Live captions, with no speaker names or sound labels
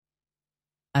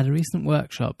At a recent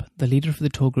workshop, the leader for the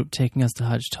tour group taking us to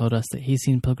Hajj told us that he's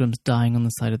seen pilgrims dying on the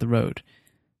side of the road.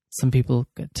 Some people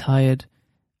get tired,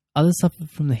 others suffer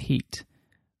from the heat.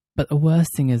 But the worst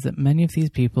thing is that many of these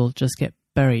people just get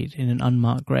buried in an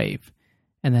unmarked grave,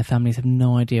 and their families have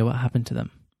no idea what happened to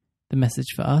them. The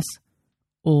message for us: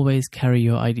 always carry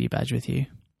your ID badge with you.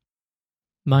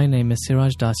 My name is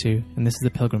Siraj Datu, and this is The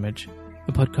Pilgrimage,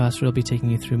 a podcast where I'll be taking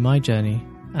you through my journey,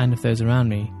 and of those around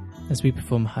me, as we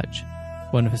perform Hajj,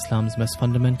 one of Islam's most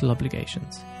fundamental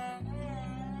obligations.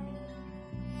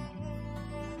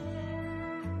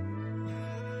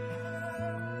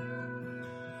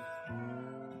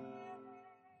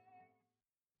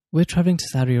 We're travelling to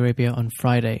Saudi Arabia on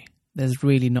Friday. There's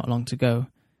really not long to go.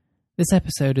 This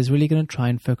episode is really going to try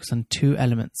and focus on two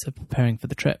elements of preparing for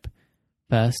the trip.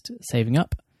 First, saving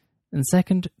up, and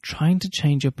second, trying to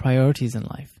change your priorities in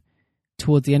life.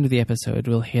 Towards the end of the episode,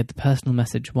 we'll hear the personal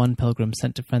message one pilgrim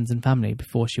sent to friends and family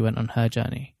before she went on her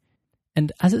journey.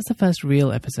 And as it's the first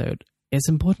real episode, it's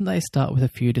important that I start with a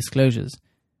few disclosures.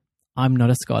 I'm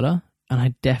not a scholar, and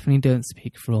I definitely don't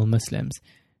speak for all Muslims.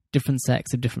 Different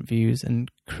sects have different views, and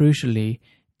crucially,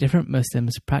 different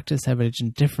Muslims practice their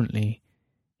religion differently.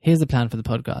 Here's the plan for the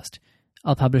podcast.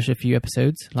 I'll publish a few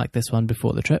episodes, like this one,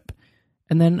 before the trip,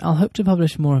 and then I'll hope to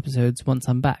publish more episodes once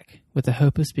I'm back, with the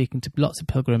hope of speaking to lots of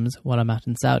pilgrims while I'm out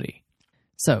in Saudi.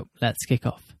 So, let's kick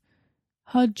off.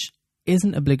 Hajj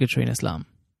isn't obligatory in Islam.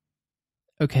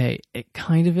 Okay, it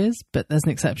kind of is, but there's an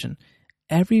exception.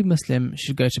 Every Muslim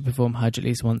should go to perform Hajj at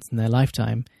least once in their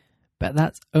lifetime, but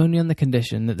that's only on the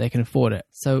condition that they can afford it.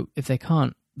 So if they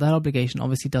can't, that obligation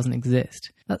obviously doesn't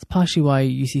exist. That's partially why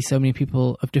you see so many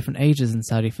people of different ages in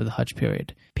Saudi for the Hajj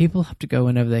period. People have to go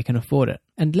whenever they can afford it.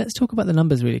 And let's talk about the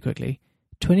numbers really quickly.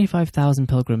 25,000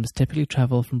 pilgrims typically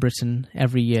travel from Britain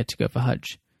every year to go for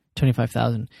Hajj.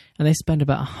 25,000. And they spend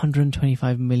about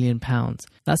 £125 million.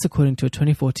 That's according to a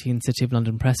 2014 City of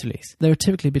London press release. There are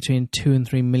typically between 2 and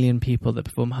 3 million people that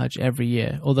perform Hajj every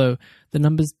year, although the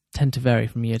numbers tend to vary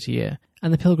from year to year.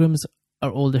 And the pilgrims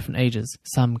are all different ages.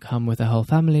 Some come with their whole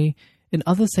family, and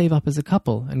others save up as a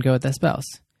couple and go with their spouse.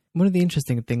 One of the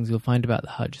interesting things you'll find about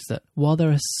the Hajj is that while there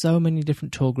are so many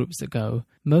different tour groups that go,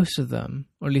 most of them,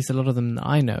 or at least a lot of them that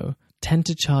I know, tend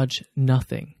to charge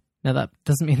nothing. Now that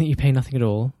doesn't mean that you pay nothing at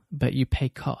all, but you pay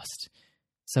cost.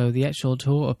 So the actual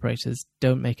tour operators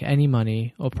don't make any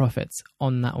money or profits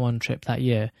on that one trip that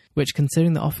year, which,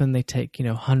 considering that often they take,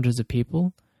 hundreds of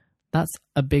people, that's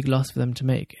a big loss for them to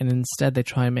make, and instead they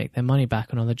try and make their money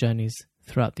back on other journeys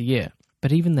throughout the year.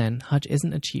 But even then, Hajj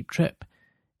isn't a cheap trip.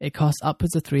 It costs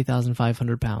upwards of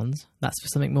 £3,500. That's for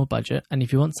something more budget, and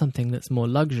if you want something that's more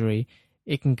luxury,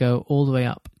 it can go all the way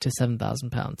up to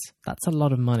 £7,000. That's a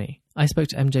lot of money. I spoke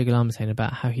to MJ Ghulam Hussain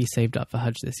about how he saved up for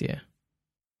Hajj this year.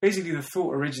 Basically, the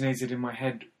thought originated in my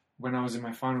head when I was in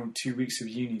my final 2 weeks of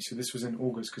uni. So this was in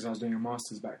August because I was doing a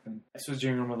master's back then. This was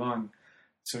during Ramadan.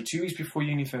 So 2 weeks before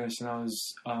uni finished, and I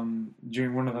was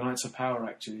during one of the nights of power,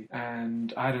 actually,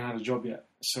 and I hadn't had a job yet.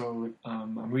 So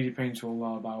I'm really praying to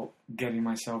Allah about getting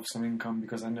myself some income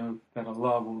because I know that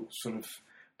Allah will sort of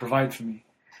provide for me.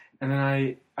 And then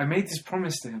I made this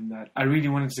promise to him that I really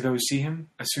wanted to go see him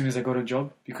as soon as I got a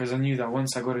job, because I knew that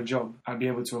once I got a job, I'd be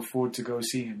able to afford to go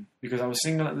see him. Because I was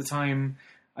single at the time,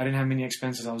 I didn't have many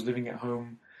expenses, I was living at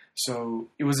home. So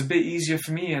it was a bit easier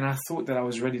for me, and I thought that I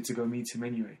was ready to go meet him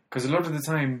anyway. Because a lot of the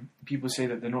time, people say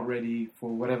that they're not ready for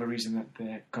whatever reason that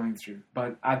they're going through.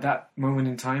 But at that moment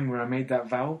in time where I made that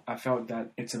vow, I felt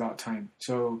that it's about time.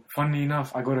 So funnily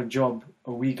enough, I got a job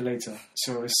a week later.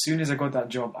 So as soon as I got that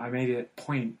job, I made it a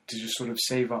point to just sort of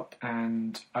save up.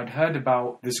 And I'd heard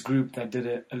about this group that did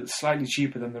it slightly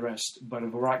cheaper than the rest, but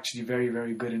were actually very,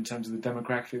 very good in terms of the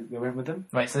demographic that went with them.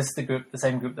 Right, so this is the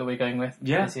same group that we're going with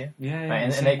this year? Yeah.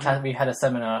 Right, and we had a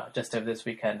seminar just over this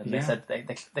weekend, and they said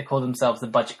they call themselves the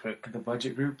budget group. The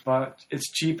budget group, but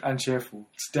it's cheap and cheerful.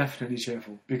 It's definitely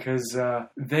cheerful because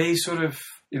they sort of,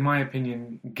 in my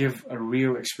opinion, give a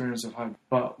real experience of Hajj.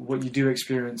 But what you do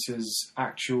experience is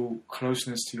actual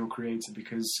closeness to your Creator,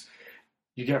 because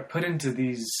you get put into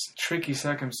these tricky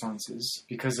circumstances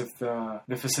because of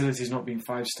the facilities not being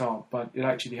 5-star, but it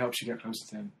actually helps you get closer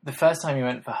to Him. The first time you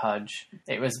went for Hajj,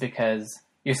 it was because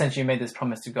you essentially made this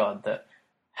promise to God that,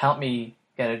 help me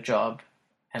get a job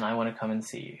and I want to come and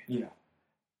see you. Yeah.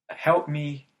 Help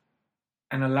me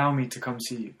and allow me to come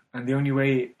see you. And the only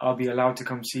way I'll be allowed to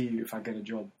come see you if I get a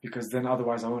job, because then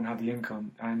otherwise I won't have the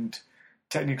income. And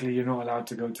technically you're not allowed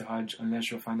to go to Hajj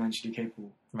unless you're financially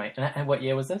capable. Right. And what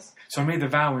year was this? So I made the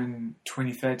vow in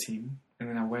 2013 and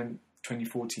then I went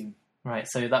 2014. Right.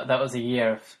 So that was a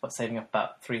year of saving up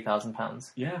about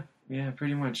 £3,000. Yeah,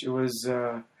 pretty much. It was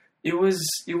It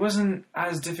wasn't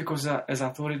as difficult as I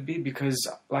thought it'd be because,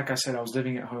 like I said, I was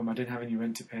living at home. I didn't have any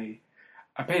rent to pay.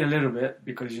 I paid a little bit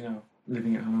because,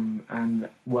 living at home and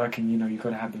working, you've got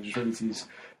to have those utilities.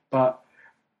 But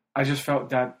I just felt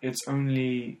that it's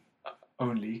only, I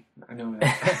know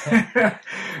that.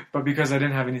 But because I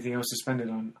didn't have anything else to spend it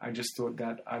on, I just thought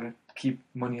that I'd keep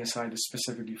money aside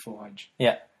specifically for Hajj.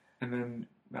 Yeah. And then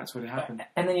that's what happened.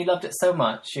 And then you loved it so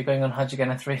much, you're going on Hajj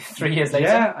again 3 years later?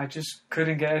 Yeah, I just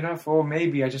couldn't get enough. Or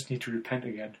maybe I just need to repent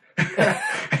again.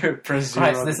 Press zero.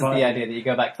 Right, so this is the idea that you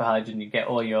go back for Hajj and you get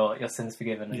all your sins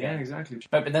forgiven again. Yeah, exactly.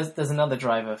 But there's another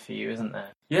driver for you, isn't there?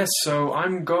 Yes, so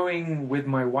I'm going with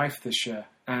my wife this year.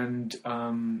 And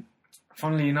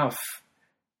funnily enough,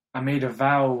 I made a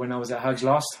vow when I was at Hajj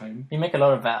last time. You make a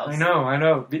lot of vows. I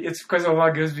know. It's because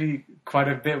Allah gives me quite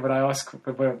a bit when I ask,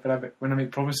 when I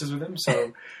make promises with Him.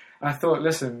 So I thought,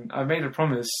 listen, I made a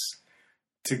promise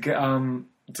to get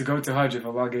to go to Hajj if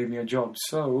Allah gave me a job.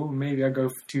 So maybe I go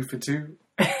 2 for 2.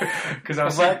 Because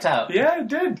It worked out. Yeah,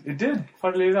 it did.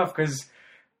 Funnily enough, because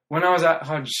when I was at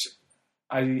Hajj,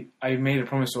 I made a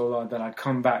promise to Allah that I'd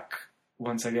come back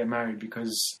once I get married,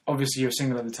 because obviously you're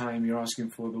single at the time, you're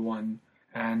asking for the one.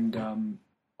 And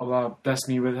Allah blessed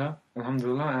me with her,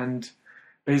 alhamdulillah. And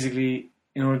basically,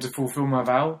 in order to fulfill my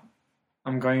vow,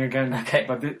 I'm going again. Okay.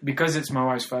 But because it's my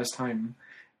wife's first time,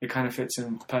 it kind of fits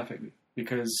in perfectly.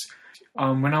 Because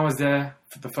when I was there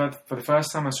for the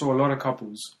first time, I saw a lot of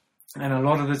couples. And a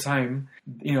lot of the time,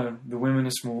 the women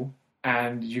are small.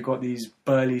 And you got these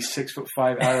burly 6'5"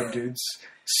 Arab dudes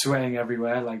sweating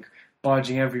everywhere, like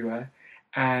barging everywhere.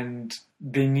 And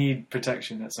they need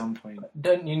protection at some point.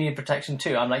 Don't you need protection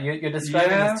too? I'm like, you're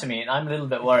describing this to me, and I'm a little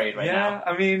bit worried right now. Yeah,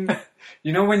 I mean,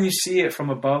 when you see it from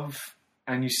above,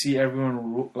 and you see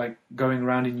everyone like going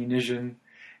around in unison,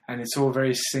 and it's all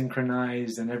very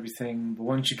synchronized and everything. But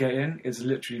once you get in, it's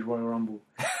literally Royal Rumble.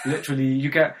 Literally, you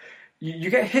get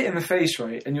hit in the face,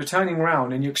 right? And you're turning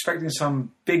around, and you're expecting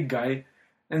some big guy,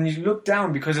 and you look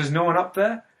down because there's no one up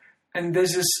there, and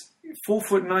there's this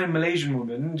 4'9" Malaysian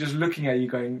woman just looking at you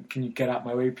going, can you get out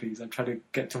my way, please? I'm trying to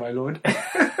get to my Lord.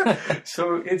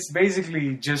 So it's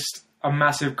basically just a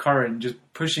massive current just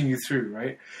pushing you through,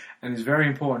 right? And it's very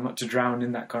important not to drown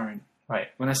in that current. Right.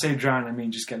 When I say drown, I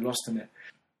mean just get lost in it.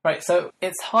 Right, so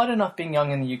it's hard enough being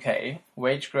young in the UK.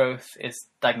 Wage growth is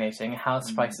stagnating.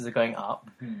 House prices are going up.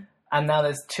 Mm. And now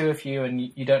there's 2 of you and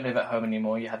you don't live at home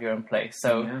anymore. You have your own place.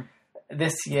 So Yeah.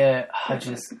 this year, Hajj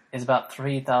is about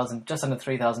 3,000, just under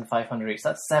 3,500 each.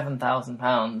 That's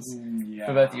 £7,000 Yeah.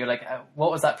 for both of you. Like,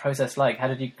 what was that process like? How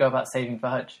did you go about saving for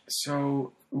Hajj?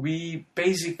 So we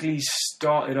basically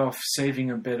started off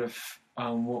saving a bit of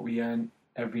what we earn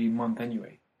every month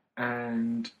anyway.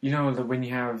 And that when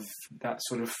you have that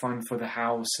sort of fun for the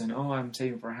house and, I'm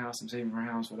saving for a house,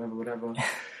 whatever.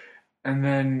 And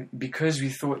then because we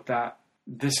thought that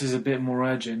this is a bit more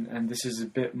urgent and this is a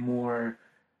bit more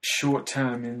short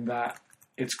term in that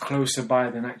it's closer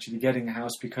by than actually getting a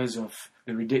house because of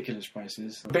the ridiculous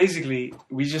prices. Basically,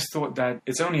 we just thought that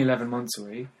it's only 11 months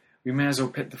away. We may as well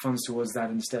put the funds towards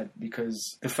that instead,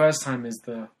 because the first time is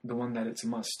the one that it's a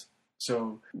must.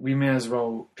 So we may as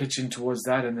well pitch in towards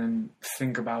that and then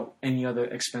think about any other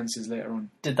expenses later on.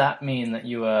 Did that mean that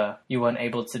you weren't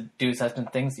able to do certain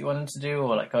things you wanted to do,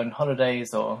 or like go on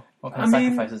holidays, or what kind of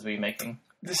sacrifices were you making?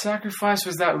 The sacrifice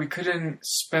was that we couldn't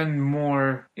spend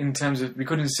more in terms of, we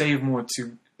couldn't save more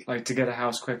to get a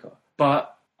house quicker.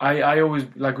 But we always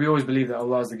believe that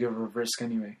Allah is the giver of risk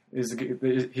anyway. He's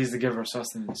the giver of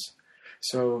sustenance.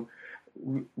 So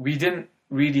we didn't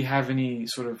really have any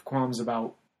sort of qualms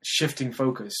about shifting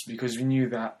focus, because we knew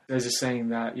that there's a saying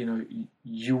that,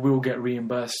 you will get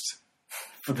reimbursed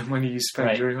for the money you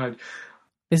spend during Hajj.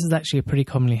 This is actually a pretty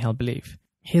commonly held belief.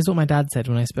 Here's what my dad said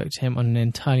when I spoke to him on an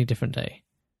entirely different day.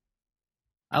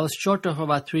 I was short of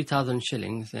about 3,000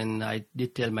 shillings, and I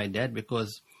did tell my dad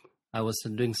because I was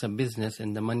doing some business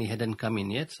and the money hadn't come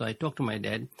in yet. So I talked to my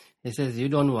dad. He says, you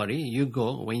don't worry, you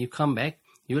go. When you come back,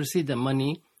 you will see the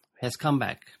money has come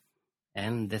back.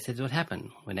 And this is what happened.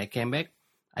 When I came back,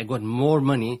 I got more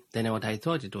money than what I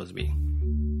thought it was being.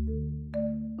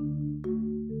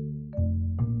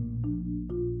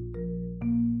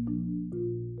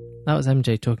 That was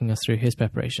MJ talking us through his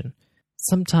preparation.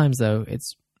 Sometimes, though,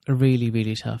 it's really,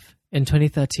 really tough. In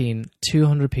 2013,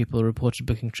 200 people reported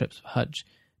booking trips for Hajj,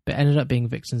 but ended up being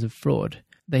victims of fraud.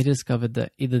 They discovered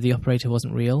that either the operator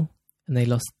wasn't real, and they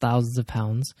lost thousands of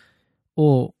pounds,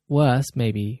 or worse,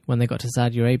 maybe, when they got to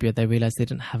Saudi Arabia, they realised they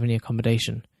didn't have any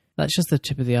accommodation. That's just the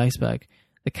tip of the iceberg.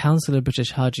 The Council of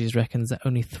British Hajis reckons that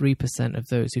only 3% of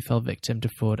those who fell victim to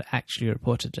fraud actually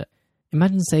reported it.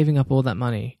 Imagine saving up all that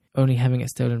money, only having it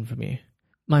stolen from you.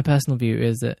 My personal view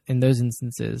is that in those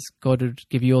instances, God would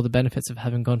give you all the benefits of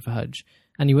having gone for Hajj,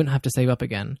 and you wouldn't have to save up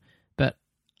again. But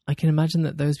I can imagine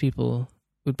that those people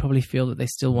would probably feel that they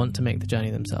still want to make the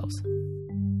journey themselves.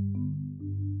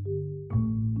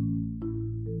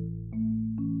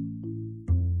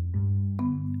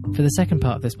 For the second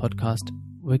part of this podcast,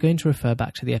 we're going to refer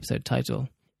back to the episode title.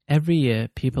 Every year,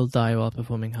 people die while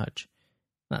performing Hajj.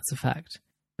 That's a fact.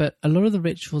 But a lot of the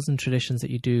rituals and traditions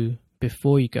that you do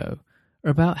before you go are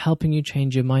about helping you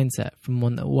change your mindset from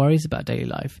one that worries about daily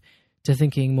life to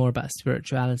thinking more about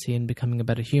spirituality and becoming a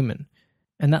better human.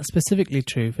 And that's specifically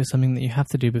true for something that you have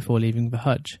to do before leaving for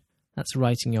Hajj. That's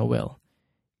writing your will.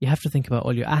 You have to think about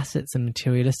all your assets and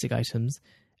materialistic items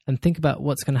and think about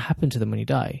what's going to happen to them when you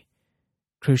die.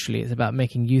 Crucially, it's about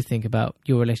making you think about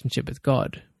your relationship with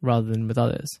God rather than with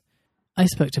others. I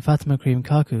spoke to Fatima Karim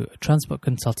Kaku, a transport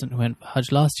consultant who went for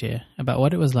Hajj last year, about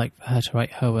what it was like for her to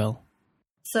write her will.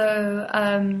 So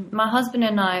my husband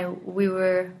and I, we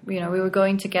were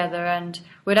going together, and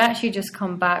we'd actually just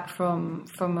come back from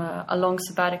a long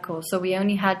sabbatical. So we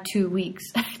only had 2 weeks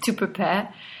to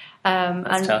prepare.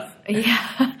 That's tough.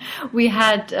 Yeah, we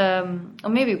had, or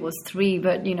maybe it was 3,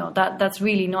 but that's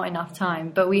really not enough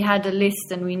time. But we had a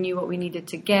list and we knew what we needed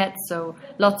to get. So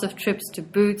lots of trips to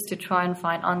Boots to try and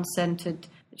find unscented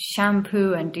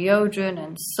shampoo and deodorant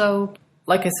and soap.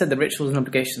 Like I said, the rituals and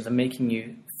obligations are making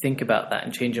you think about that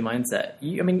and change your mindset.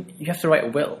 You have to write a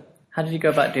will. How did you go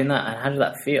about doing that, and how did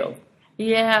that feel?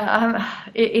 Yeah,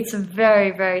 it's a very,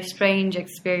 very strange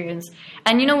experience.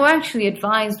 And, we're actually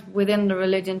advised within the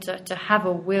religion to have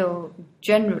a will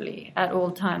generally at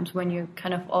all times when you're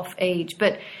kind of off age.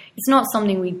 But it's not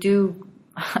something we do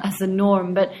as a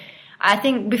norm. But I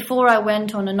think before I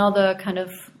went on another kind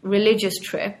of religious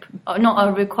trip, not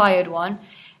a required one,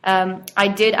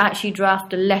 I did actually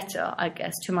draft a letter, I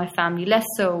guess, to my family, less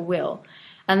so a will.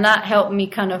 And that helped me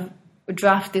kind of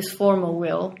draft this formal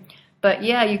will. But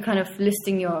yeah, you kind of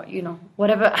listing your,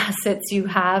 whatever assets you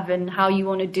have and how you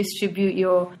want to distribute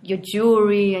your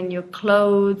jewelry and your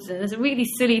clothes. And there's really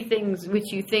silly things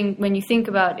which you think, when you think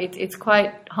about it, it's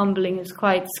quite humbling, it's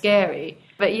quite scary.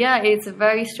 But yeah, it's a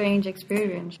very strange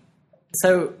experience.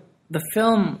 So the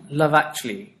film Love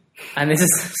Actually, and this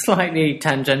is slightly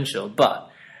tangential, but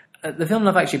the film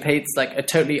Love Actually paints like a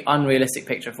totally unrealistic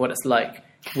picture of what it's like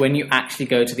when you actually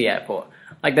go to the airport.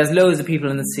 Like there's loads of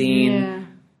people in the scene. Yeah.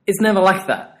 It's never like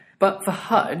that. But for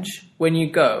Hajj, when you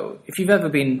go, if you've ever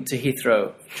been to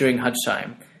Heathrow during Hajj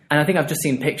time, and I think I've just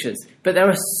seen pictures, but there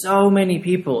are so many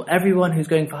people. Everyone who's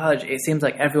going for Hajj, it seems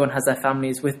like everyone has their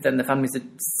families with them. The families are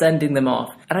sending them off.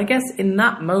 And I guess in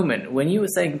that moment, when you were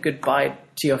saying goodbye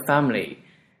to your family,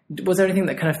 was there anything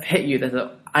that kind of hit you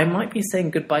that I might be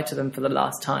saying goodbye to them for the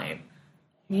last time?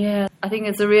 Yeah, I think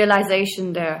it's a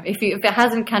realization there. If it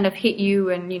hasn't kind of hit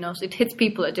you, and so it hits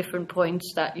people at different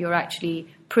points, that you're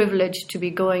actually privileged to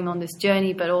be going on this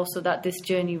journey, but also that this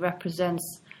journey represents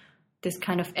this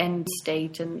kind of end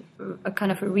state and a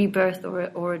kind of a rebirth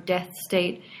or a death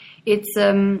state. It's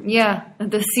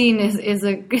the scene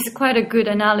is quite a good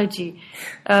analogy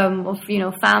of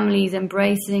families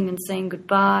embracing and saying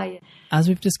goodbye. As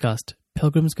we've discussed,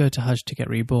 pilgrims go to Hajj to get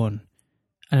reborn.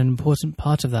 And an important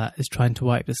part of that is trying to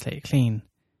wipe the slate clean.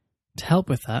 To help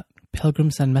with that,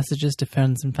 pilgrims send messages to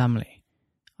friends and family.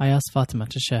 I asked Fatima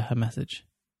to share her message.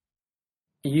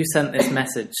 You sent this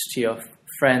message to your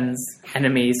friends,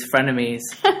 enemies, frenemies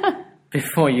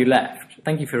before you left.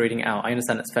 Thank you for reading it out. I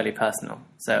understand it's fairly personal,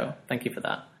 so thank you for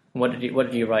that. What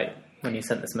did you write when you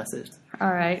sent this message?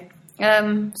 All right.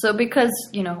 So because,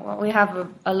 we have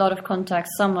a lot of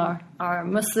contacts, some are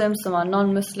Muslim, some are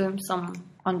non-Muslim, some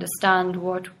understand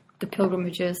what the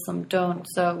pilgrimage is, some don't.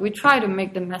 So we try to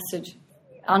make the message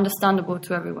understandable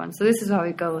to everyone. So this is how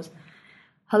it goes.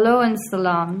 Hello and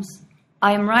salams.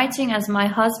 I am writing as my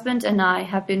husband and I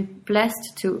have been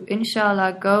blessed to,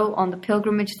 inshallah, go on the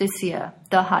pilgrimage this year,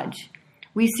 the Hajj.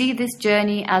 We see this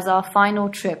journey as our final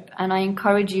trip, and I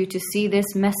encourage you to see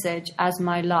this message as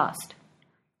my last.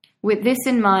 With this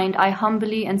in mind, I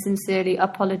humbly and sincerely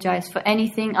apologize for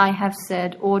anything I have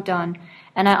said or done,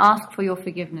 and I ask for your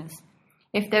forgiveness.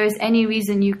 If there is any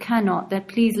reason you cannot, then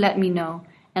please let me know,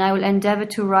 and I will endeavor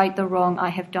to right the wrong I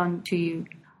have done to you.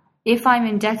 If I'm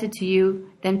indebted to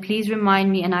you, then please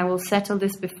remind me, and I will settle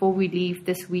this before we leave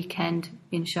this weekend,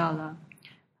 inshallah.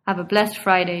 Have a blessed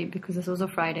Friday, because this was a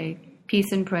Friday.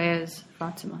 Peace and prayers,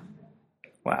 Fatima.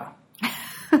 Wow.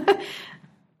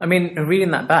 I mean,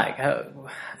 reading that back,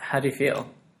 how do you feel?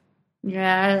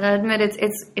 Yeah, I admit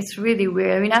it's really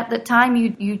weird. I mean, at the time,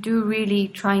 you do really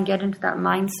try and get into that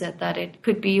mindset that it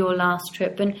could be your last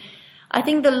trip. And I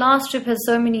think the last trip has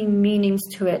so many meanings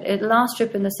to it. Last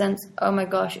trip in the sense, oh my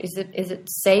gosh, is it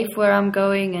safe where I'm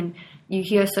going? And you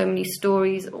hear so many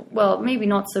stories. Well, maybe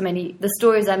not so many. The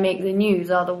stories that make the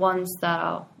news are the ones that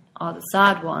are the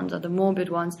sad ones, are the morbid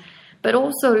ones. But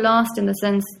also last in the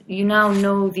sense, you now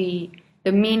know the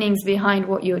meanings behind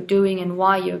what you're doing and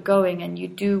why you're going, and you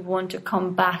do want to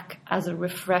come back as a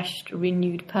refreshed,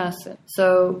 renewed person.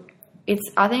 So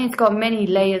I think it's got many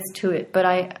layers to it,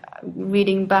 but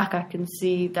reading back, I can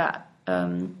see that,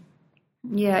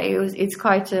 it's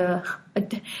quite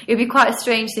it'd be quite a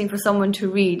strange thing for someone to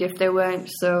read if they weren't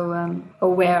so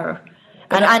aware.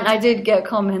 And I did get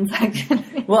comments,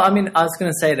 actually. Well, I mean, I was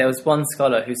going to say there was one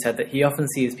scholar who said that he often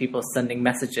sees people sending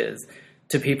messages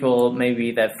to people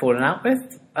maybe they've fallen out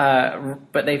with,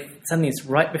 but they send these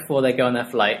right before they go on their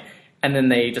flight, and then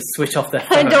they just switch off their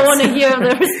phones. I don't want to hear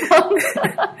the response.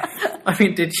 I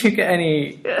mean, did you get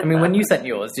any... I mean, when you sent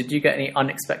yours, did you get any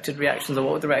unexpected reactions, or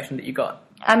what was the reaction that you got?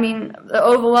 I mean, the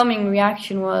overwhelming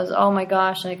reaction was, oh my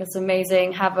gosh, like, it's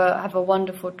amazing. Have a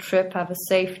wonderful trip. Have a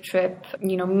safe trip.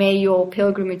 You know, may your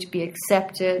pilgrimage be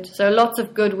accepted. So lots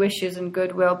of good wishes and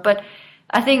goodwill. But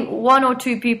I think one or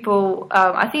two people,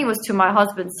 I think it was to my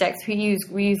husband's text, we use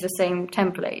the same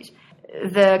template.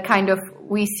 The kind of,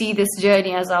 we see this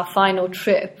journey as our final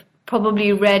trip,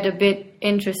 probably read a bit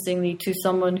interestingly to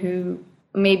someone who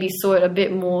maybe saw it a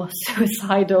bit more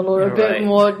suicidal or a bit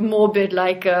more morbid,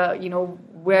 like,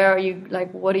 where are you,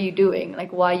 like, what are you doing?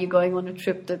 Like, why are you going on a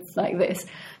trip that's like this?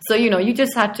 So, you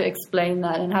just had to explain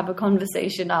that and have a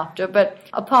conversation after. But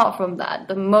apart from that,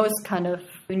 the most kind of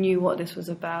knew what this was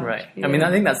about. Right. Yeah. I mean,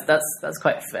 I think that's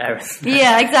quite fair, isn't it?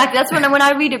 Yeah, exactly. That's when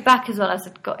I read it back as well, I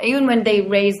said, God, even when they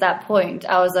raised that point,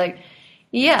 I was like,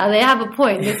 yeah, they have a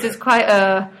point. This is quite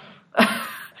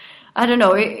I don't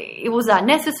know, it was that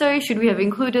necessary? Should we have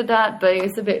included that? But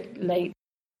it's a bit late.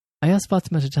 I asked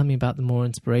Fatima to tell me about the more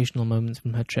inspirational moments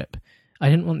from her trip. I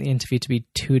didn't want the interview to be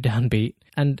too downbeat,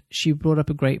 and she brought up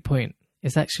a great point.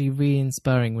 It's actually really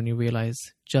inspiring when you realise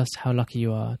just how lucky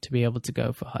you are to be able to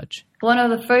go for Hajj. One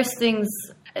of the first things,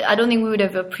 I don't think we would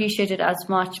have appreciated as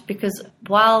much, because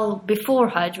before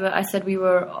Hajj, I said we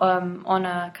were on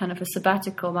a kind of a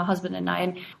sabbatical, my husband and I,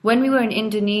 and when we were in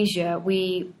Indonesia,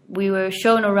 we were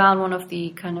shown around one of the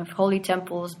kind of holy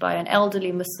temples by an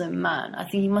elderly Muslim man. I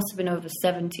think he must have been over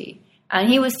 70. And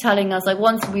he was telling us, like,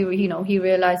 once we were, he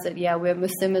realized that, yeah, we're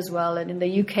Muslim as well, and in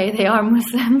the UK they are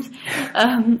Muslims.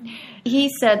 He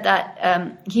said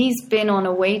that he's been on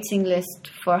a waiting list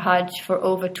for Hajj for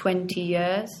over 20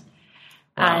 years.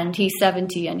 Wow. And he's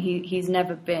 70 and he's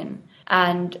never been.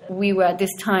 And we were at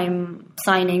this time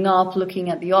signing up, looking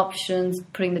at the options,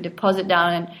 putting the deposit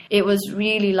down, and it was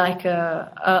really like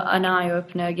an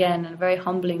eye-opener again, and very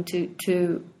humbling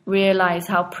to realize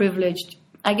how privileged.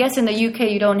 I guess in the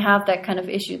UK you don't have that kind of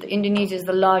issue. Indonesia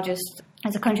is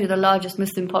as a country with the largest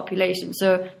Muslim population,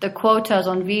 so the quotas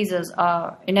on visas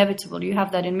are inevitable. You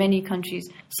have that in many countries.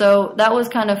 So that was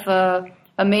kind of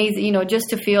amazing, just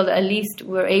to feel that at least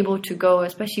we're able to go,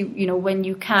 especially, when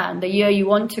you can. The year you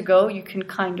want to go, you can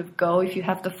kind of go if you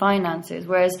have the finances.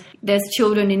 Whereas there's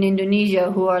children in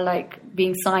Indonesia who are like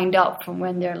being signed up from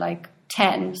when they're like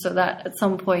 10, so that at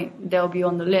some point they'll be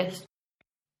on the list.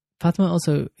 Fatima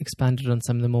also expanded on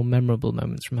some of the more memorable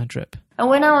moments from her trip. And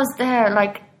when I was there,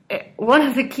 like, one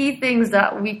of the key things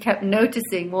that we kept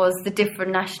noticing was the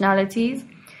different nationalities.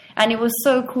 And it was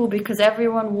so cool because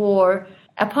everyone wore,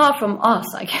 apart from us,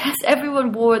 I guess,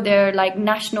 everyone wore their like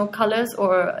national colors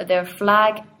or their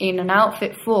flag in an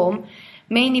outfit form,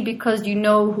 mainly because you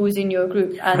know who's in your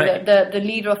group, and right. the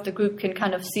leader of the group can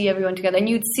kind of see everyone together, and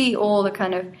you'd see all the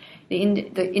kind of the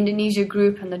Indonesia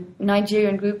group and the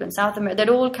Nigerian group and South America, they'd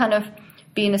all kind of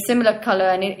be in a similar color,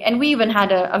 and we even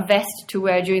had a vest to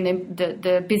wear during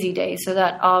the busy days so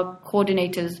that our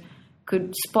coordinators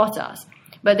could spot us.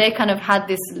 But they kind of had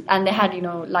this, and they had,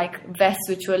 like vests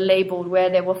which were labeled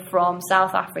where they were from,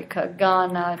 South Africa,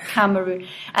 Ghana, Cameroon.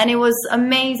 And it was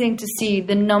amazing to see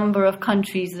the number of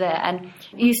countries there. And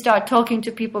you start talking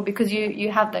to people because you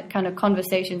have that kind of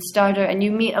conversation starter, and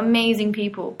you meet amazing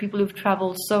people who've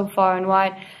traveled so far and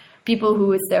wide, people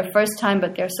who it's their first time,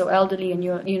 but they're so elderly, and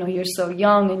you're so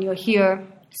young and you're here.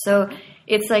 So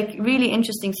it's like really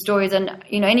interesting stories, and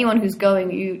anyone who's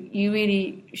going, you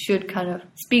really should kind of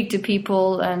speak to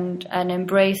people and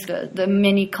embrace the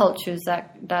many cultures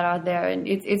that are there, and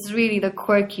it's really the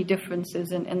quirky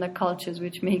differences in the cultures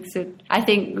which makes it, I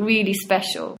think, really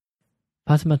special.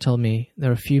 Fatima told me there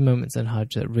are a few moments in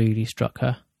Hajj that really struck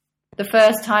her. The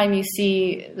first time you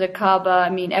see the Kaaba, I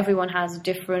mean, everyone has a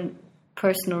different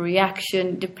personal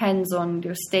reaction, depends on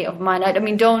your state of mind. I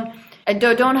mean, don't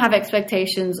have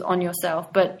expectations on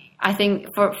yourself, but I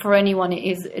think for anyone, it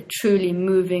is a truly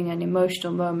moving and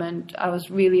emotional moment. I was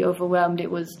really overwhelmed.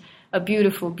 It was a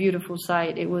beautiful, beautiful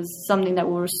sight. It was something that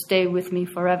will stay with me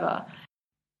forever.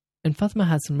 And Fatima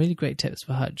had some really great tips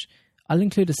for Hajj. I'll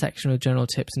include a section with general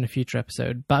tips in a future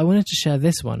episode, but I wanted to share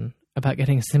this one about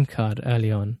getting a SIM card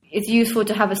early on. It's useful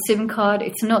to have a SIM card.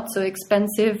 It's not so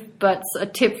expensive, but a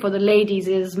tip for the ladies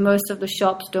is most of the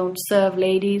shops don't serve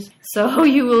ladies. So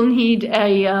you will need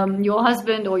your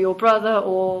husband or your brother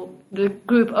or the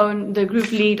group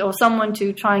lead or someone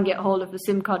to try and get hold of the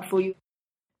SIM card for you.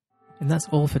 And that's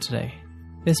all for today.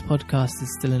 This podcast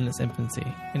is still in its infancy,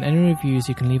 and any reviews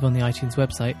you can leave on the iTunes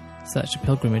website, search The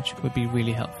Pilgrimage, would be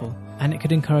really helpful. And it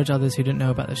could encourage others who don't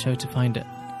know about the show to find it.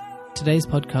 Today's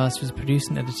podcast was produced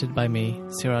and edited by me,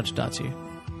 Siraj Datu.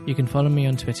 You can follow me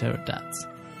on Twitter at Dats.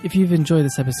 If you've enjoyed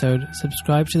this episode,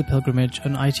 subscribe to The Pilgrimage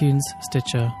on iTunes,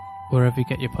 Stitcher, wherever you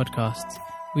get your podcasts.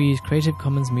 We use Creative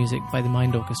Commons music by the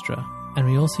Mind Orchestra, and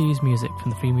we also use music from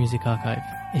the Free Music Archive.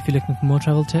 If you're looking for more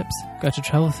travel tips, go to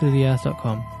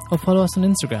travelthroughtheearth.com or follow us on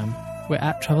Instagram. We're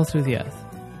at TravelThroughTheEarth.